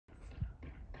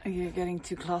You're getting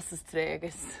 2 classes today, I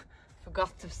guess.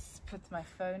 Forgot to put my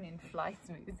phone in flight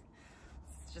mode.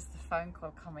 It's just a phone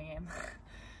call coming in.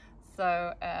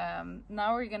 So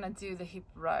now we're gonna do the hip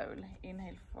roll.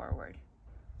 Inhale forward.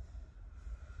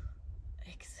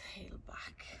 Exhale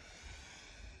back.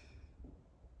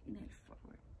 Inhale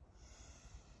forward.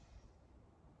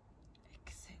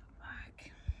 Exhale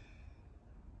back.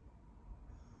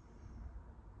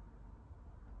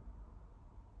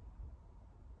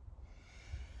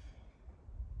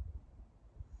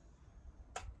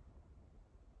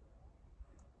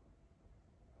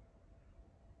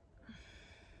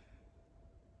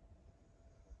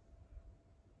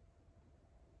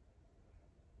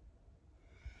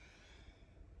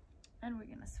 And we're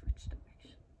gonna switch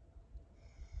direction.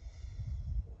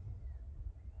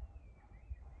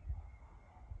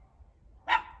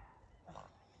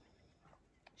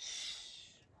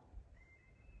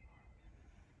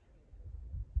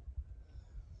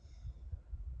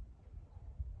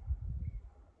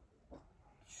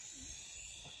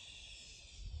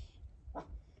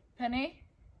 Penny?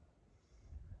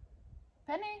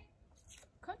 Penny?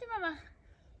 Come to Mama.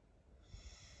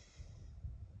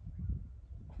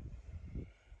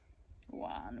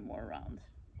 One more round.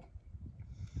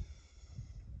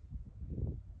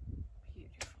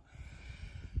 Beautiful.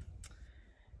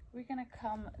 We're gonna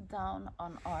come down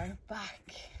on our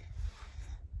back.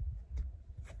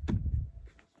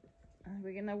 And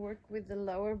we're gonna work with the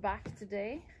lower back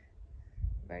today.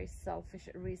 Very selfish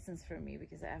reasons for me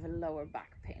because I have a lower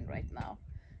back pain right now.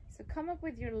 So come up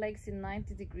with your legs in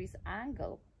 90 degrees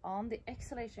angle. On the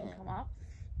exhalation, come up.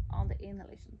 On the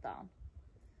inhalation, down.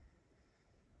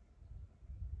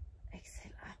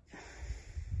 Exhale up.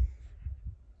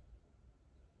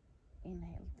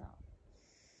 Inhale down.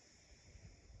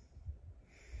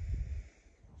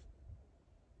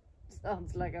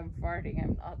 Sounds like I'm farting.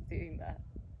 I'm not doing that.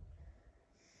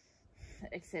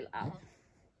 Exhale up.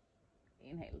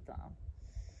 Inhale down.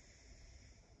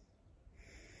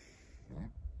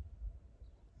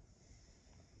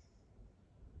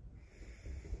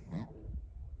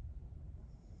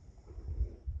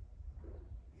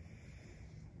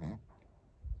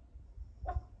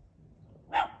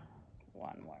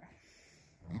 One more.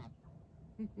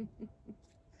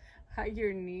 How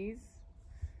your knees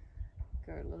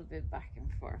go a little bit back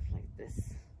and forth like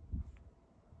this.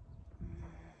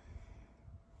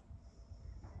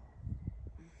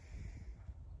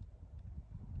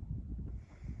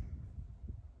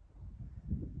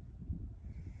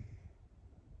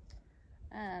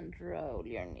 And roll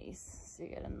your knees so you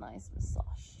get a nice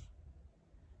massage.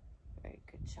 Very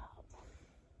good job.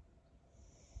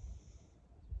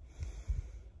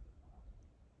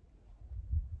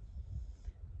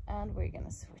 And we're gonna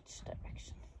switch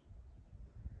direction.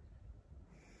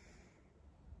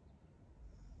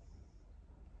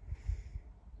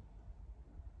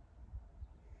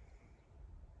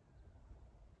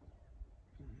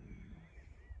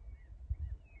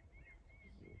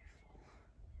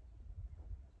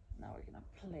 Now we're gonna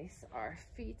place our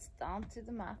feet down to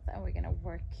the mat and we're gonna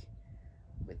work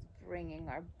with bringing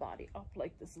our body up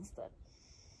like this instead.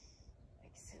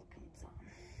 Exhale, come down.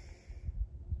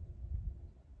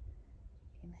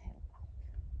 Inhale up.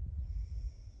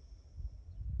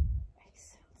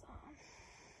 Exhale down.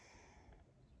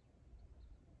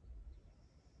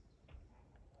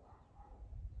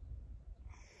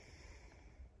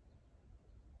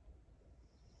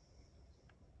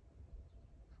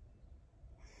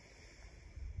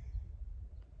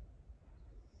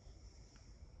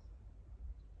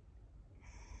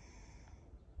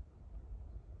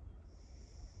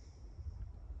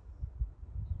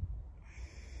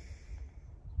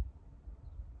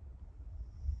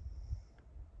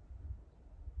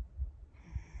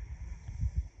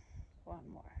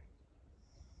 One more.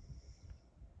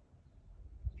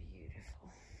 Beautiful.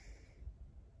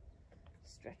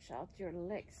 Stretch out your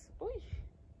legs. Oj!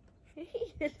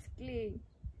 Hej älskling!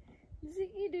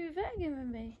 Är du i vägen med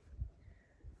mig?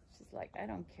 She's like, I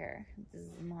don't care. This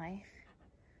is my...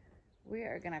 We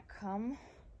are gonna come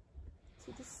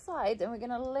to the side and we're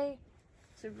gonna lay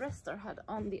to rest our head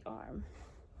on the arm.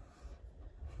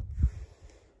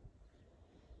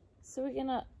 So we're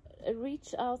gonna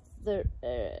reach out the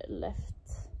left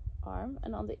arm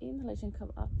and on the inhalation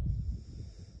come up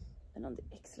and on the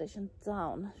exhalation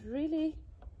down. Really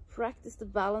practice the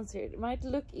balance here. It might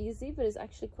look easy, but it's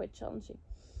actually quite challenging.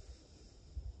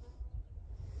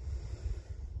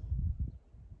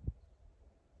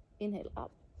 Inhale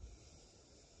up.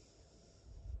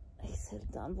 Exhale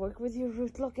down. Work with your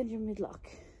root lock and your mid lock.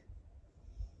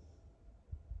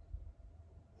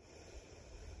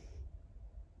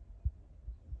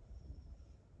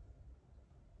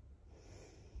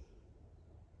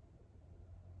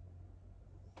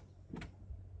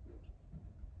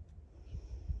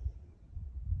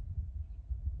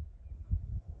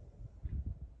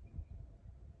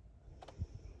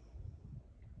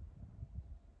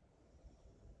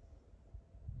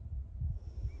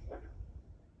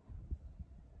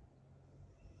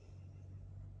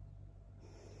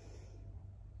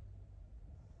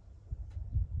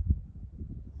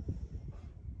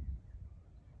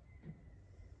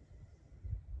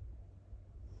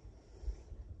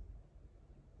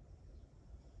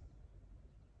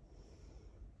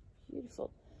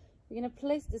 beautiful. We're gonna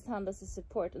place this hand as a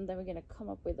support, and then we're gonna come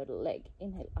up with our leg.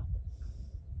 Inhale up,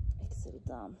 exhale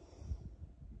down,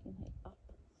 inhale up,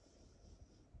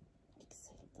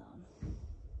 exhale down.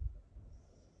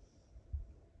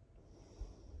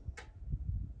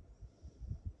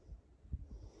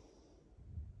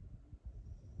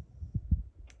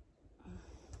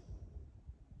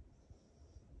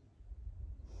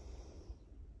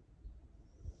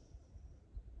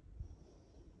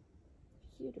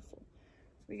 Beautiful.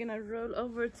 We're gonna roll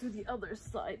over to the other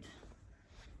side.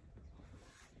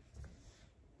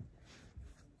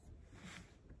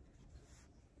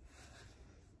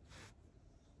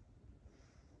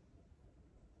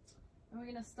 And we're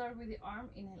gonna start with the arm.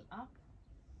 Inhale up,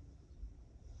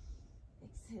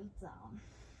 exhale down,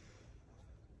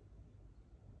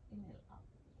 inhale up.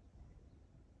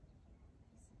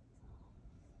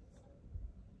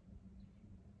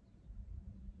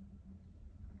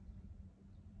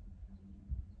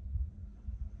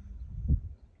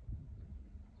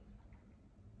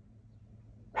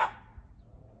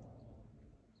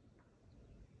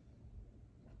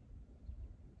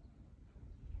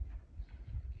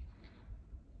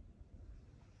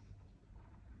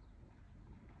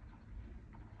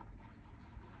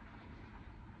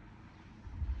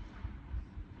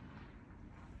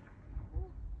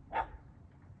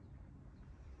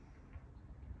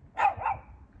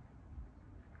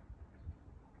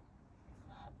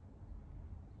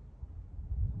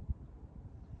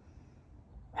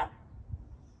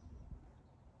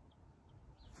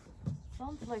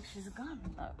 Sounds like she's gone.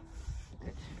 Oh,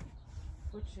 good.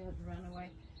 Thought she had run away.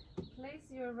 Place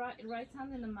your right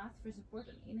hand in the mat for support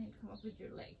and inhale, come up with your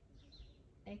leg.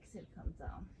 Exhale, come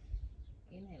down.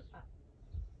 Inhale, up.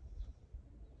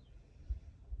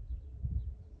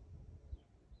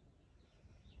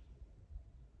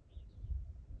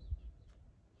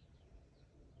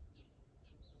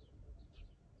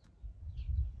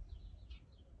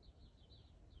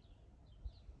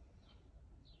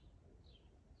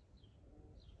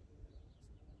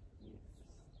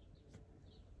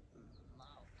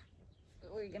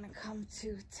 We're gonna come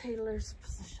to Taylor's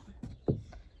position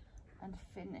and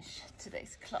finish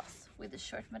today's class with a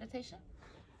short meditation.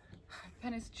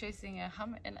 Penny's chasing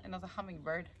another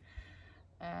hummingbird,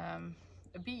 a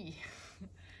bee.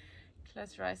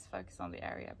 Close your eyes, focus on the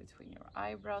area between your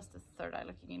eyebrows, the third eye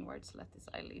looking inwards. Let this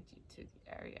eye lead you to the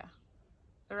area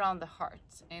around the heart.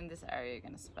 In this area, you're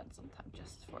gonna spend some time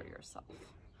just for yourself.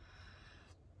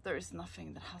 There is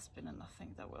nothing that has been and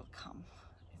nothing that will come.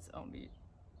 It's only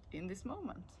in this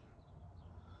moment.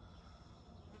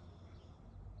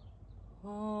 Om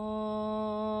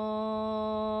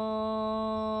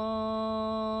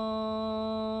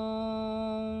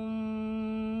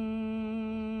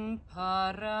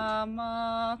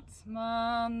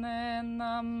Paramatmane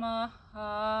Namaha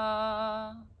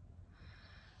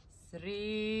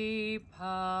Sri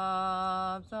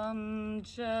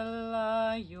Padanjala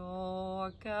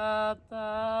Yoga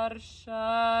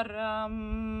Darsharam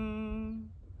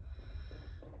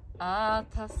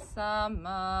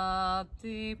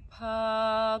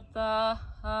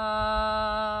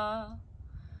Atasamadipadaha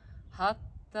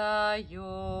Hatha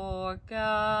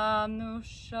Yoga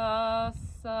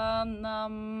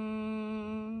Nushasanam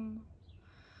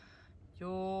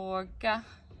Yoga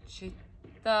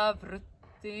Chitta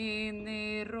Vritti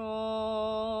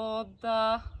Nirodha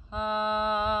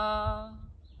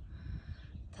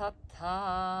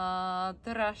Tata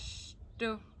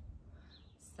Drashtu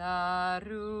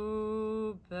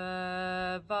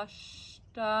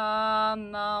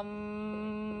Sarubhavashtanam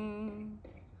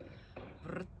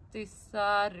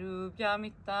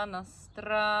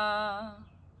Vrittisarubhyamitanastra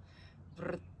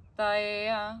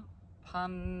Vrittaya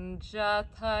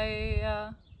Panjataya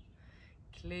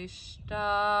Klishta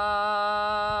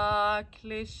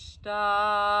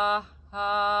Klishtaha.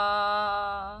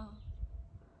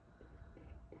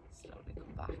 Slowly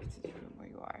come back to the room where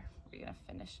you are. We're gonna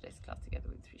finish this class together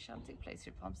with three chanting. Place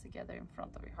your palms together in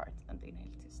front of your heart and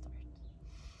inhale to start.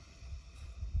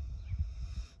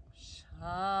 Shanti,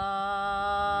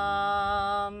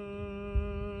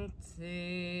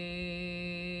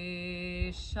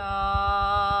 Shanti,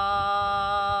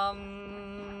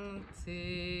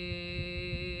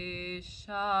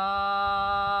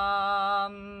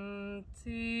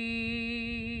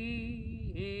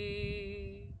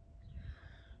 Shanti.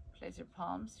 Place your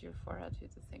palms to your forehead for you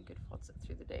to think good thoughts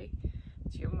through the day,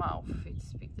 to your mouth for you to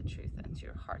speak the truth, and to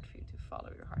your heart for you to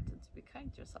follow your heart and to be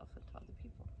kind to yourself and to other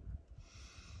people.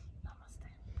 Namaste.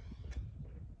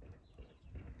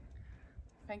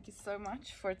 Thank you so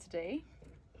much for today.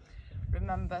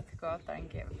 Remember to go out there and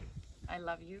give. I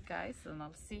love you guys, and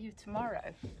I'll see you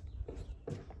tomorrow.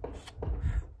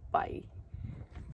 Bye.